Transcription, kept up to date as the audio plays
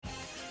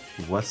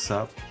What's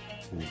up,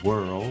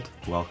 world?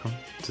 Welcome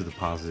to The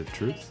Positive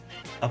Truth,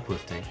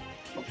 uplifting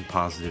and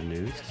positive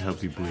news to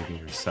help you believe in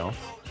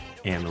yourself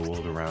and the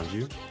world around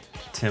you.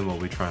 Tim, what are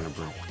we trying to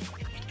bring?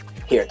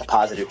 Here at The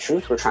Positive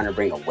Truth, we're trying to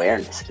bring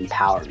awareness,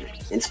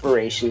 empowerment,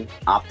 inspiration,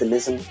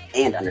 optimism,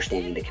 and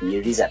understanding to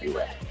communities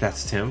everywhere.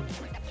 That's Tim.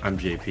 I'm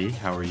JP.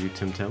 How are you,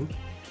 Tim?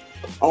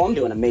 Oh, I'm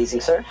doing amazing,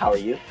 sir. How are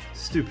you?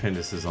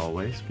 Stupendous as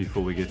always.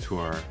 Before we get to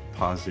our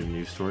positive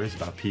news stories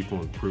about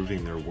people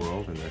improving their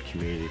world and their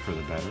community for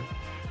the better,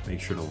 make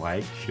sure to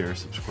like, share,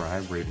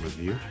 subscribe, rate, and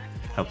review.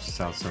 Helps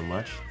us out so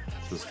much.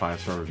 Those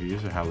 5-star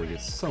reviews are how we get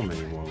so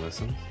many more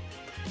listens.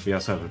 We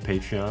also have a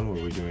Patreon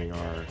where we're doing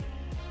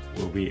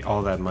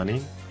all that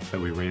money that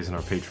we raise in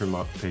our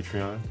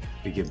Patreon,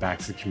 we give back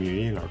to the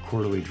community in our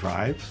quarterly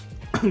drives.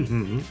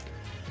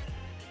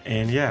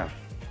 And yeah,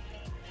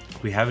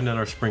 we haven't done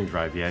our spring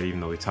drive yet,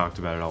 even though we talked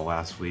about it all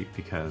last week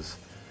because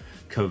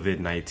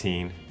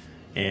COVID-19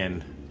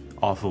 and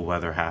awful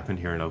weather happened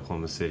here in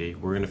Oklahoma City.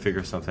 We're going to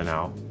figure something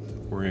out.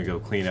 We're going to go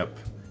clean up,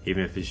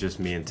 even if it's just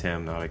me and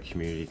Tim, not a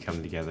community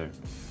coming together.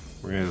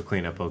 We're going to go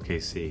clean up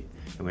OKC,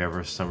 and we have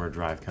our summer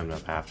drive coming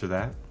up after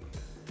that.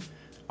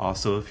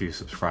 Also, if you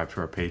subscribe to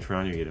our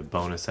Patreon, you get a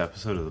bonus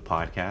episode of the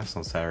podcast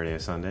on Saturday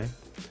and Sunday.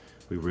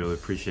 We really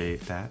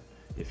appreciate that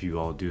if you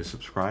all do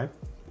subscribe.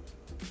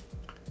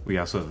 We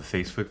also have a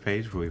Facebook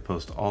page where we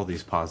post all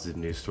these positive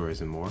news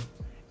stories and more,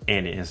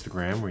 and an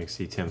Instagram where you can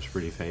see Tim's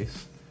pretty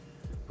face.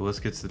 But let's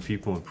get to the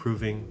people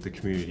improving the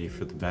community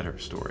for the better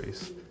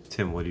stories.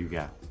 Tim, what do you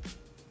got?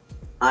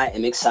 I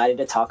am excited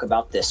to talk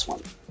about this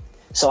one.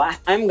 So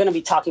I'm going to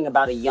be talking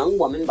about a young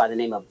woman by the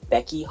name of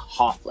Becky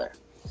Hoffler.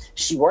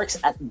 She works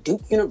at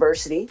Duke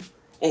University,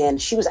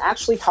 and she was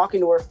actually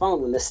talking to her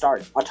phone when this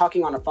started, or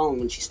talking on her phone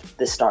when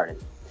this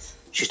started.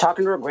 She was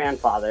talking to her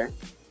grandfather,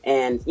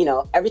 and,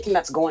 everything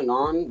that's going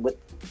on with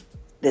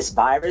this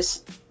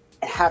virus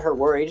had her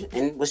worried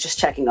and was just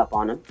checking up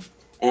on him.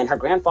 And her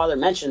grandfather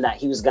mentioned that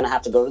he was going to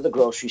have to go to the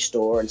grocery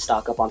store and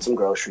stock up on some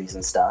groceries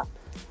and stuff.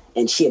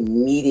 And she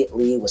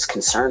immediately was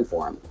concerned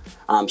for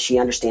him. She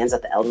understands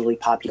that the elderly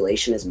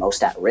population is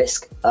most at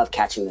risk of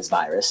catching this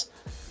virus.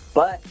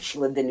 But she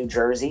lived in New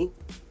Jersey.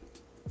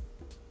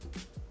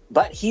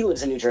 But he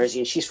lives in New Jersey,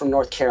 and she's from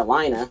North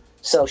Carolina,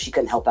 so she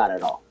couldn't help out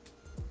at all.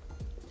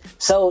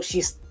 So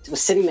she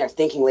was sitting there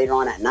thinking later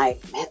on at night,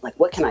 man,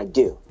 what can I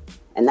do?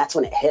 And that's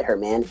when it hit her,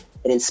 man.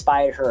 It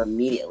inspired her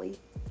immediately.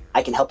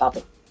 I can help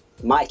out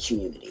my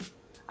community.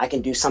 I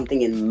can do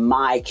something in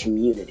my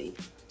community.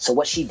 So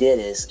what she did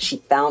is she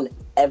found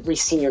every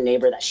senior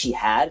neighbor that she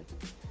had.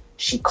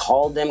 She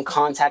called them,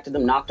 contacted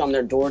them, knocked on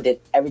their door, did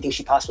everything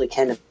she possibly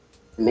can to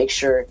make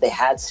sure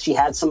she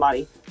had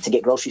somebody to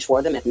get groceries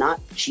for them. If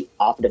not, she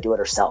offered to do it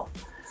herself.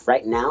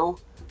 Right now,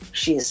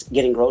 she is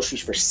getting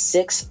groceries for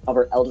 6 of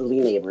her elderly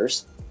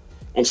neighbors.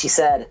 And she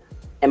said,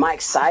 am I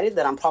excited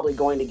that I'm probably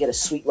going to get a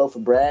sweet loaf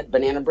of bread,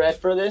 banana bread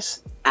for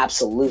this?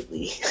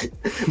 Absolutely.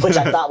 Which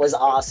I thought was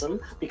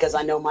awesome because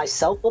I know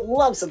myself would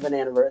love some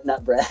banana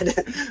nut bread.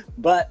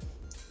 But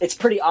it's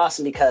pretty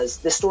awesome because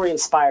this story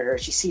inspired her.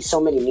 She sees so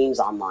many memes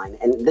online,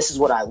 and this is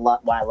why I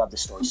love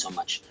this story so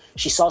much.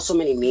 She saw so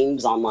many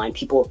memes online,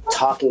 people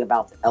talking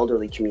about the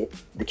elderly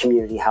the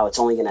community, how it's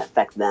only going to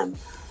affect them,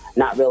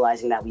 not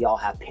realizing that we all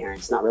have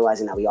parents, not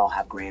realizing that we all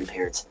have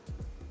grandparents.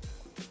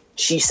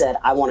 She said,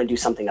 I want to do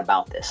something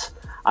about this.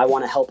 I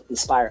want to help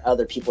inspire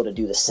other people to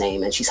do the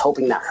same. And she's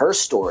hoping that her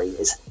story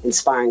is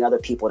inspiring other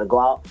people to go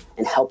out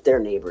and help their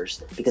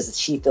neighbors because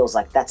she feels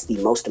like that's the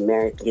most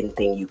American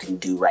thing you can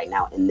do right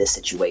now in this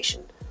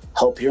situation.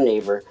 Help your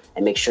neighbor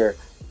and make sure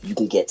you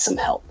can get some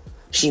help.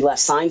 She left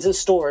signs in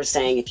stores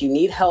saying, if you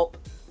need help,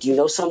 do you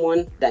know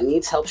someone that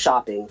needs help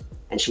shopping?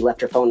 And she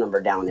left her phone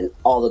number down in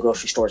all the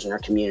grocery stores in her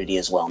community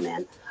as well,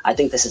 man. I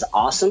think this is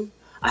awesome.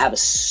 I have a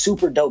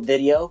super dope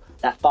video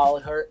that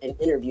followed her and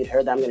interviewed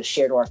her that I'm going to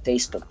share to our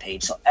Facebook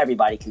page so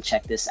everybody can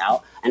check this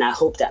out. And I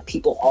hope that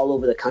people all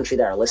over the country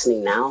that are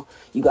listening now,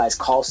 you guys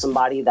call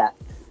somebody that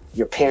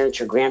your parents,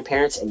 your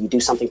grandparents, and you do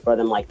something for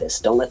them like this.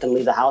 Don't let them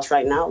leave the house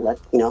right now.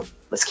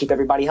 Let's keep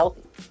everybody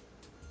healthy.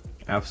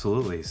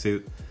 Absolutely.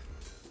 See,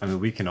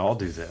 we can all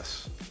do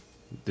this.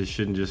 This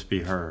shouldn't just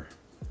be her.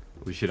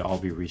 We should all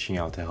be reaching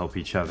out to help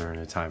each other in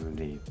a time of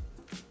need.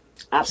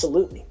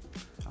 Absolutely.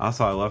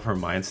 Also, I love her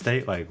mind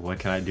state. What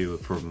can I do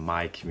for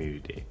my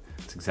community?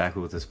 It's exactly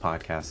what this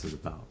podcast is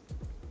about.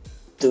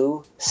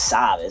 Tú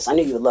sabes. I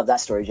knew you would love that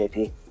story,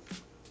 JP.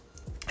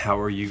 How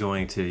are you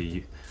going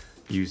to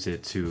use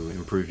it to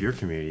improve your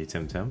community,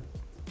 Tim?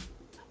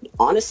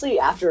 Honestly,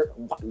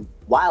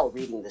 while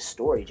reading this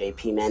story,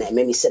 JP, man, it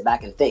made me sit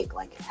back and think,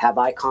 have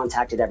I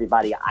contacted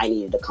everybody I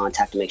needed to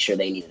contact to make sure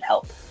they needed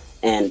help?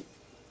 And,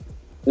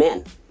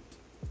 man,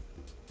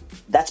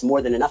 that's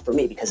more than enough for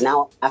me because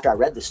now after I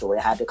read the story,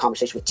 I had a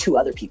conversation with 2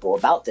 other people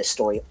about this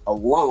story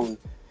alone,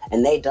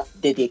 and they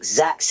did the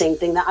exact same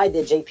thing that I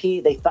did,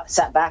 JP. They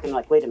sat back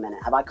and wait a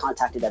minute, have I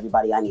contacted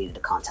everybody I needed to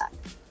contact?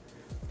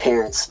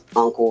 Parents,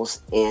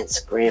 uncles, aunts,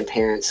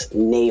 grandparents,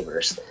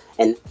 neighbors.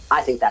 And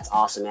I think that's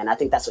awesome, man. I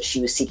think that's what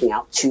she was seeking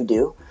out to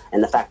do.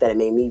 And the fact that it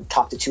made me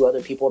talk to 2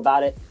 other people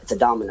about it, it's a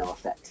domino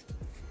effect.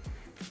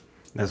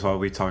 That's why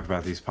we talk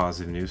about these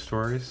positive news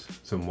stories,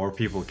 so more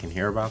people can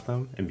hear about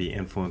them and be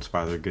influenced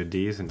by their good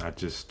deeds and not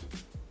just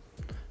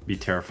be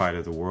terrified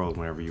of the world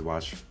whenever you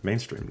watch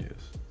mainstream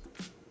news.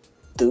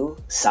 Tu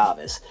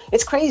sabes.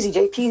 It's crazy,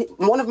 JP.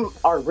 One of them,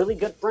 our really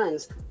good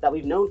friends that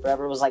we've known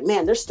forever, was like,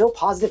 man, there's still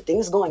positive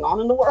things going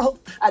on in the world.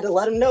 I had to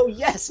let him know,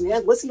 yes,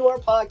 man, listen to our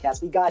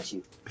podcast. We got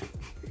you.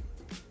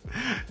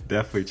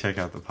 Definitely check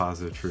out The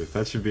Positive Truth.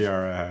 That should be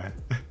our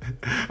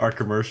our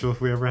commercial if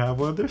we ever have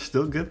one. There's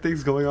still good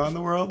things going on in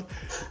the world.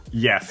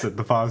 Yes, at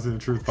The Positive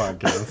Truth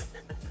podcast.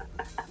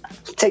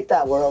 Take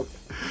that, world.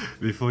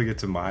 Before we get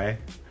to my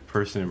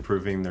person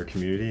improving their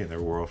community and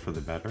their world for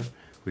the better,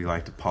 we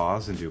like to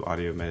pause and do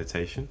audio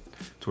meditation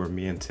to where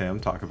me and Tim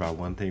talk about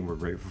one thing we're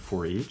grateful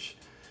for each,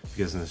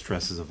 because in the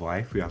stresses of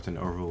life, we often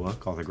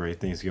overlook all the great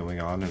things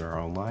going on in our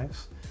own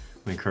lives.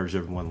 We encourage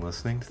everyone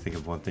listening to think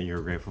of one thing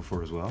you're grateful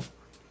for as well.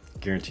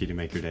 Guaranteed to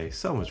make your day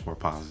so much more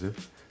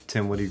positive.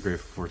 Tim, what are you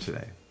grateful for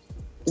today?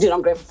 Dude,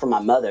 I'm grateful for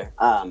my mother.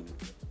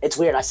 It's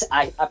weird.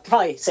 I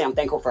probably say I'm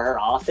thankful for her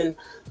often,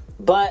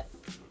 but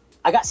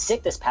I got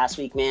sick this past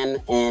week,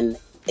 man, and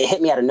it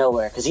hit me out of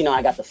nowhere because,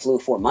 I got the flu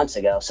 4 months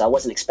ago, so I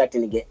wasn't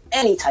expecting to get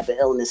any type of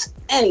illness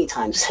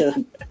anytime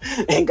soon.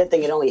 And good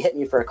thing it only hit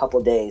me for a couple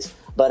of days.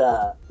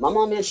 But my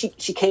mom, man, she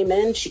came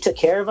in, she took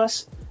care of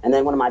us. And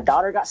then when my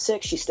daughter got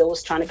sick, she still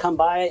was trying to come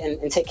by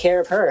and take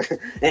care of her.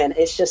 And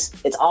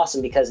it's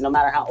awesome because no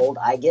matter how old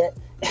I get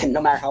and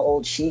no matter how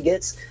old she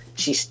gets,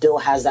 she still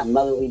has that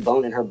motherly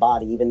bone in her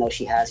body, even though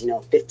she has,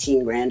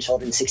 15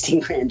 grandchildren, 16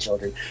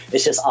 grandchildren.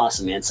 It's just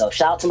awesome, man. So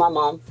shout out to my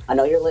mom. I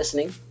know you're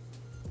listening.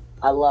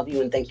 I love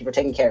you and thank you for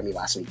taking care of me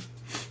last week.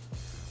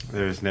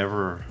 There's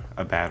never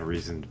a bad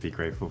reason to be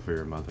grateful for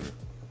your mother.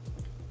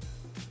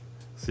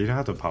 So you don't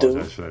have to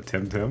apologize for that,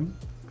 Tim.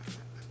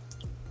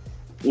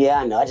 Yeah,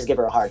 I know. I just give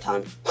her a hard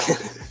time.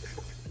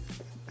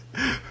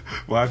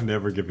 Well, I've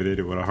never given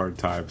anyone a hard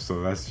time,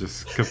 so that's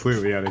just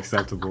completely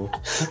unacceptable.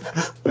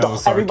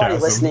 Everybody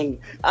listening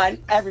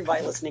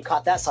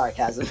caught that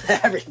sarcasm.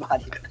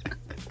 Everybody.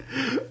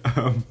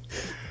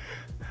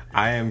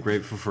 I am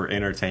grateful for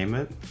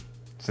entertainment,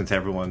 since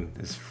everyone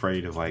is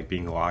afraid of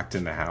being locked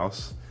in the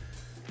house.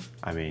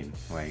 I mean,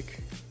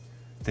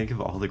 think of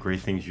all the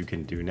great things you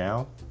can do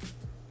now.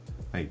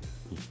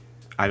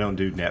 I don't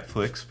do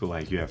Netflix,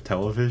 but you have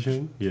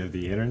television, you have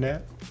the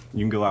internet. You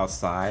can go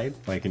outside,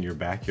 in your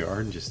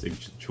backyard, and just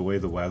enjoy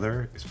the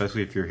weather.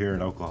 Especially if you're here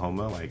in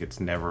Oklahoma, it's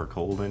never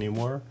cold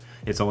anymore.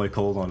 It's only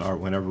cold on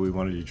whenever we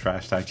want to do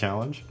Trash Tag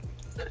Challenge.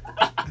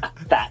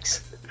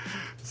 Facts.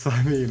 So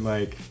I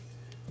mean,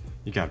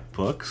 you got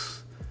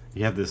books.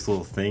 You have this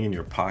little thing in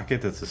your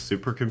pocket that's a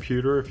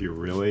supercomputer if you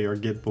really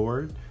get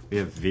bored. We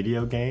have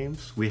video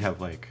games. We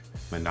have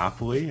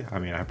Monopoly. I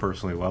mean, I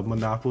personally love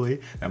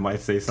Monopoly. That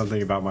might say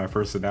something about my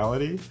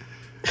personality.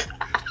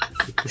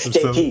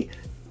 JP,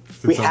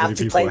 we have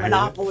to play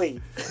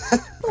Monopoly.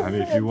 I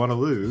mean, if you want to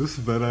lose,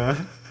 but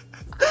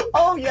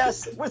oh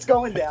yes, what's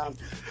going down?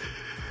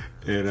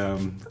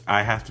 And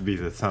I have to be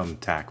the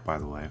thumbtack, by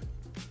the way.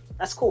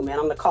 That's cool, man.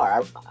 I'm the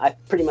car. I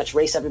pretty much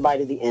race everybody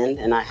to the end,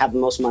 and I have the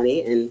most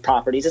money in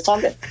properties. It's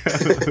all good.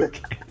 Okay.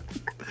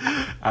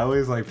 I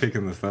always like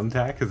picking the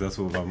thumbtack because that's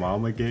what my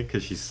mom would get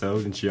because she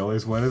sewed and she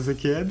always won as a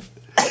kid.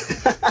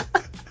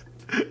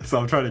 So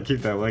I'm trying to keep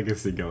that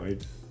legacy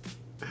going.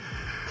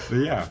 But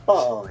yeah,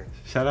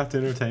 shout out to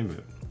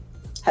entertainment.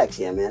 Heck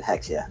yeah, man.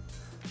 Heck yeah.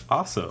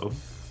 Also,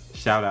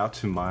 shout out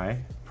to my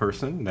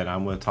person that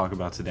I'm going to talk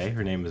about today.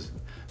 Her name is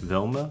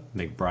Vilma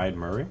McBride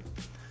Murray.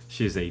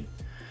 She is a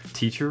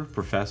teacher,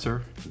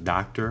 professor,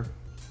 doctor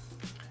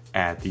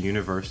at the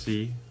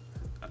University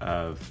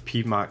of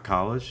Piedmont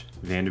College,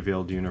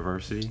 Vanderbilt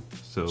University.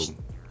 So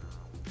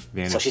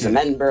she's a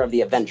member of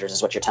the Avengers,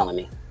 is what you're telling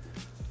me.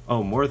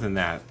 Oh, more than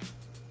that.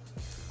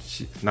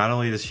 Not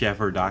only does she have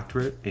her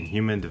doctorate in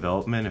human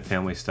development and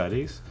family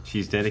studies,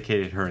 she's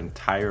dedicated her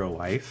entire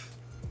life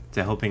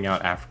to helping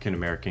out African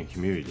American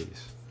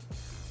communities.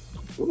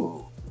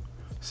 Ooh.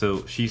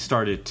 So she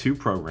started 2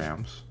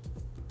 programs.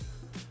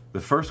 The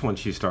first one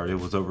she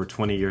started was over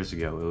 20 years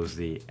ago. It was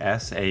the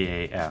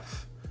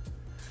SAAF.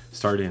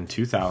 Started in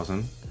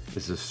 2000.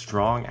 It's a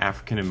strong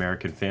African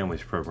American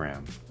families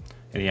program.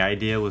 And the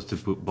idea was to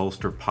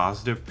bolster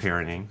positive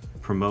parenting,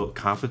 promote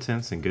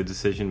competence and good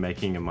decision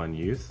making among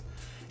youth,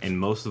 and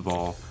most of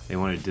all, they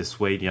want to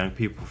dissuade young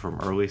people from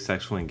early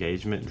sexual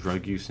engagement,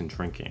 drug use, and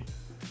drinking.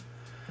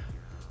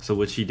 So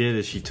what she did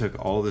is she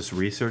took all this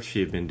research she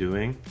had been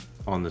doing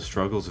on the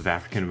struggles of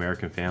African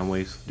American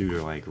families due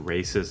to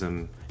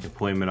racism,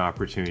 employment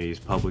opportunities,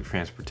 public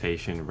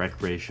transportation,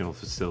 recreational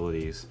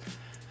facilities,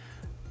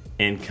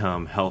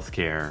 income,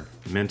 healthcare,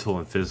 mental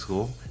and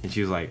physical. And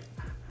she was like,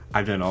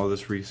 I've done all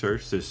this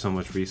research. There's so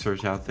much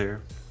research out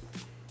there.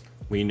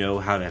 We know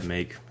how to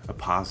make a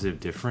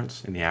positive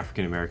difference in the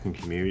African American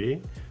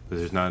community, but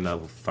there's not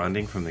enough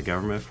funding from the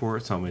government for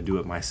it, so I'm going to do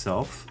it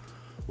myself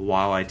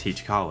while I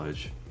teach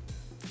college.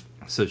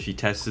 So she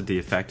tested the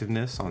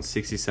effectiveness on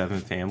 67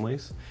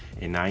 families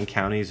in 9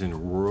 counties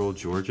in rural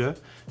Georgia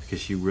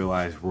because she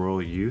realized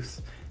rural youth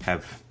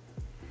have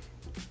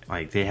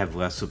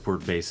less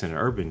support base than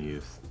urban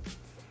youth.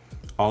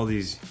 All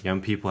these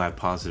young people have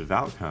positive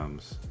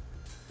outcomes.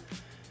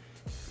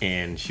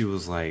 And she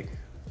was like,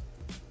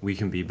 we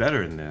can be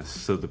better than this.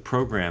 So the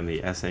program, the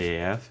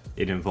SAAF,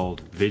 it involved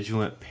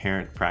vigilant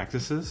parent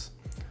practices.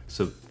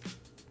 So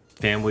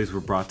families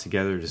were brought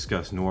together to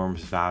discuss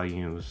norms,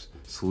 values,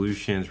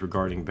 solutions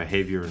regarding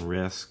behavior and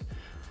risk,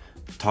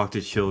 talk to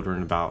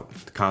children about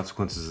the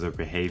consequences of their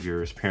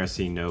behaviors, parents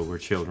need to know where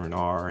children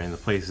are and the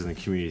places in the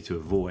community to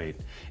avoid.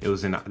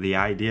 The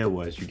idea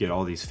was you get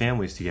all these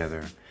families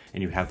together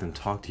and you have them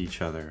talk to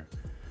each other.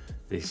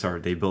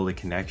 They build a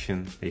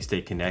connection, they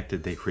stay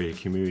connected, they create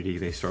a community,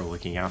 they start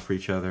looking out for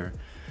each other.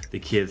 The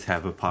kids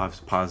have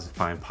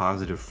find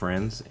positive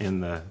friends in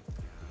the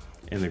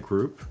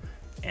group,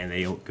 and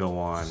they go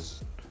on.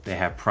 They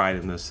have pride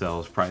in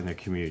themselves, pride in their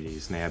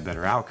communities, and they have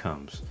better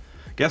outcomes.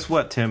 Guess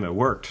what, Tim? It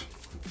worked.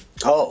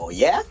 Oh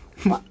yeah,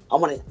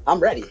 I'm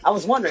ready. I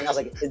was wondering. I was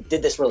like,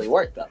 did this really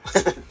work though?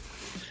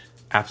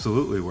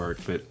 Absolutely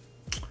worked, but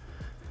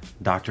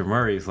Dr.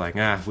 Murray's like,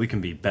 we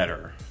can be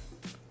better.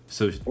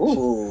 So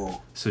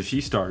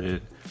she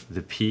started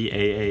the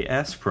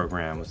PAAS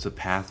program. It's the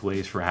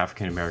Pathways for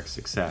African American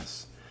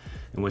Success.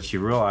 And what she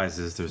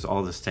realizes, there's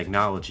all this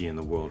technology in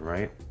the world,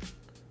 right?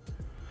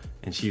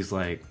 And she's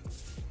like,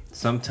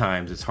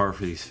 sometimes it's hard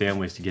for these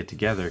families to get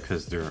together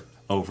because they're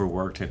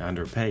overworked and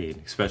underpaid,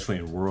 especially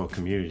in rural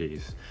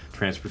communities.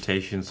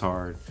 Transportation's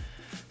hard,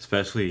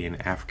 especially in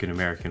African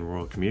American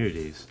rural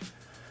communities.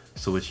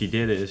 So what she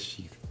did is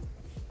she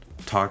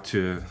talked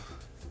to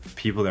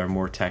people that are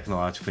more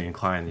technologically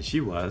inclined than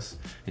she was,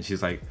 and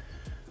she's like,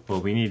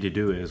 what we need to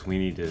do is we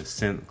need to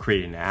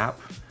create an app,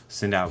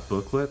 send out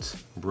booklets,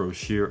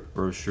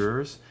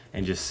 brochures,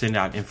 and just send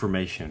out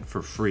information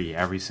for free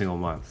every single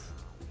month.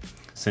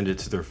 Send it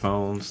to their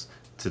phones,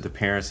 to the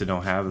parents that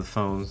don't have the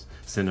phones,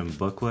 send them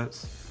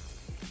booklets.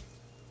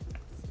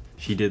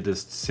 She did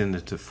this to send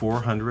it to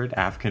 400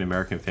 African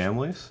American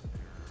families,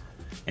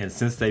 and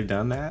since they've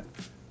done that,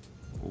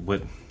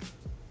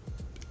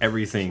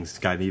 everything's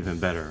gotten even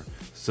better.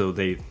 So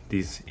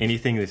these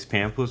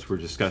pamphlets were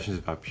discussions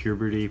about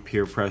puberty,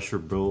 peer pressure,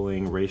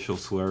 bullying, racial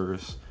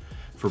slurs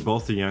for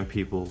both the young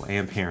people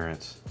and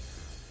parents.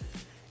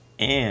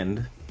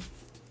 And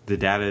the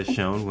data has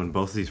shown when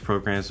both of these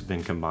programs have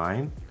been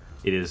combined,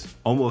 it has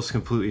almost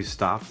completely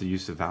stopped the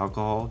use of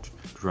alcohol,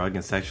 drug,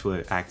 and sexual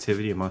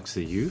activity amongst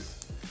the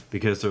youth,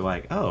 because they're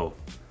like, oh,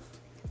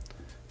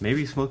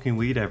 maybe smoking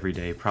weed every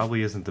day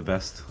probably isn't the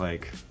best,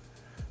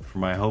 for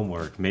my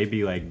homework.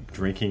 Maybe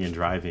drinking and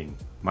driving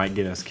might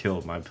get us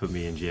killed, might put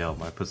me in jail,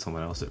 might put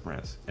someone else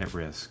at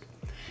risk.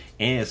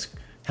 And it's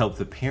helped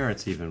the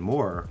parents even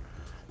more,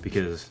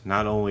 because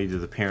not only do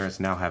the parents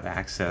now have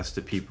access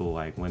to people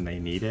when they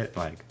need it,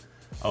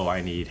 oh,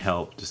 I need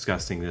help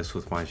discussing this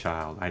with my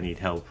child, I need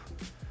help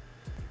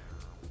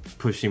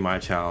pushing my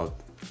child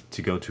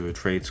to go to a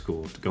trade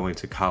school, to going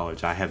to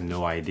college, I have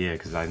no idea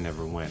because I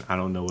never went, I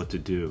don't know what to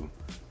do.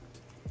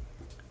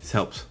 This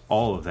helps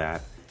all of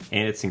that.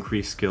 And it's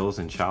increased skills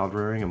in child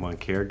rearing among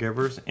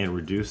caregivers and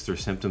reduced their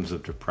symptoms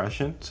of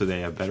depression so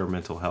they have better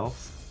mental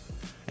health.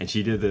 And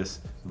she did this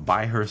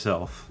by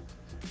herself,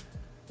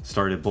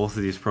 started both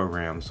of these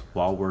programs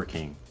while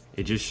working.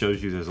 It just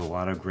shows you there's a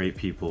lot of great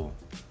people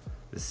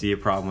that see a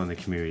problem in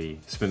the community,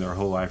 spend their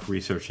whole life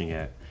researching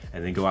it,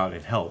 and then go out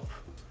and help.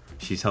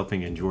 She's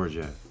helping in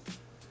Georgia.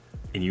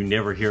 And you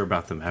never hear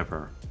about them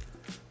ever.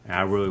 And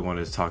I really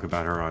wanted to talk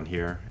about her on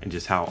here and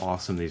just how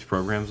awesome these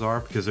programs are,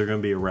 because they're going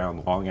to be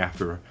around long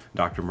after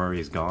Dr. Murray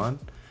is gone.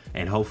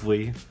 And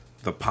hopefully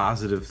the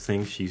positive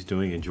things she's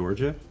doing in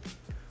Georgia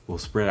will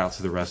spread out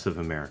to the rest of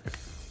America.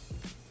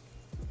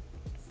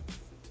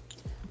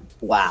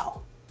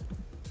 Wow.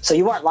 So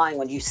you weren't lying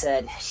when you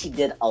said she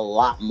did a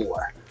lot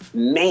more.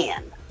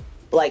 Man,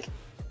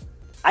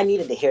 I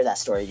needed to hear that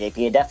story,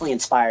 JP. It definitely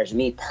inspires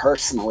me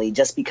personally,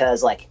 just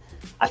because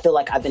I feel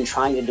like I've been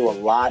trying to do a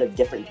lot of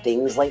different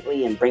things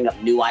lately and bring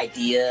up new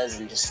ideas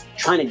and just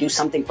trying to do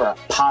something for a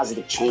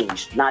positive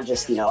change, not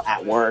just,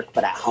 at work,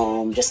 but at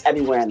home, just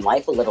everywhere in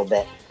life a little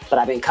bit. But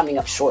I've been coming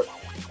up short.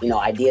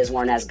 Ideas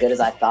weren't as good as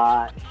I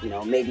thought.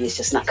 Maybe it's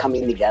just not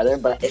coming together.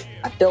 But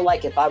I feel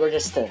like if I were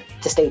just to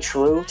stay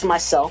true to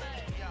myself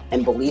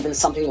and believe in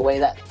something the way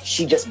that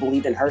she just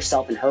believed in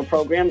herself and her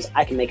programs,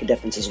 I can make a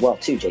difference as well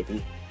too,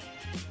 JP.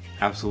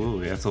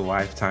 Absolutely. That's a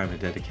lifetime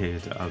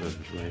dedicated to others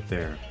right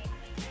there.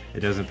 It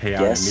doesn't pay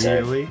out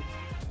immediately,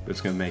 but it's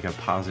going to make a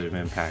positive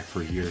impact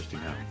for years to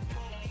come.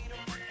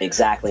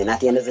 Exactly. And at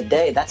the end of the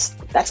day,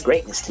 that's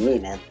greatness to me,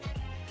 man.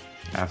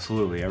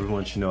 Absolutely.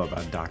 Everyone should know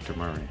about Dr.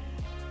 Murray.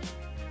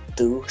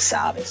 Tu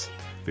sabes.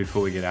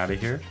 Before we get out of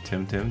here,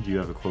 Tim, do you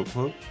have a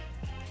quote?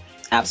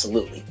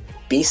 Absolutely.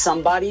 Be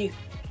somebody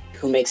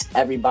who makes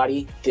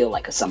everybody feel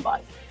like a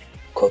somebody.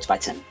 Quotes by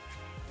Tim.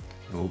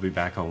 And we'll be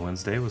back on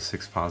Wednesday with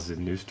 6 positive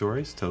news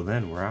stories. Till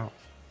then, we're out.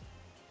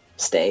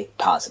 Stay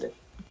positive.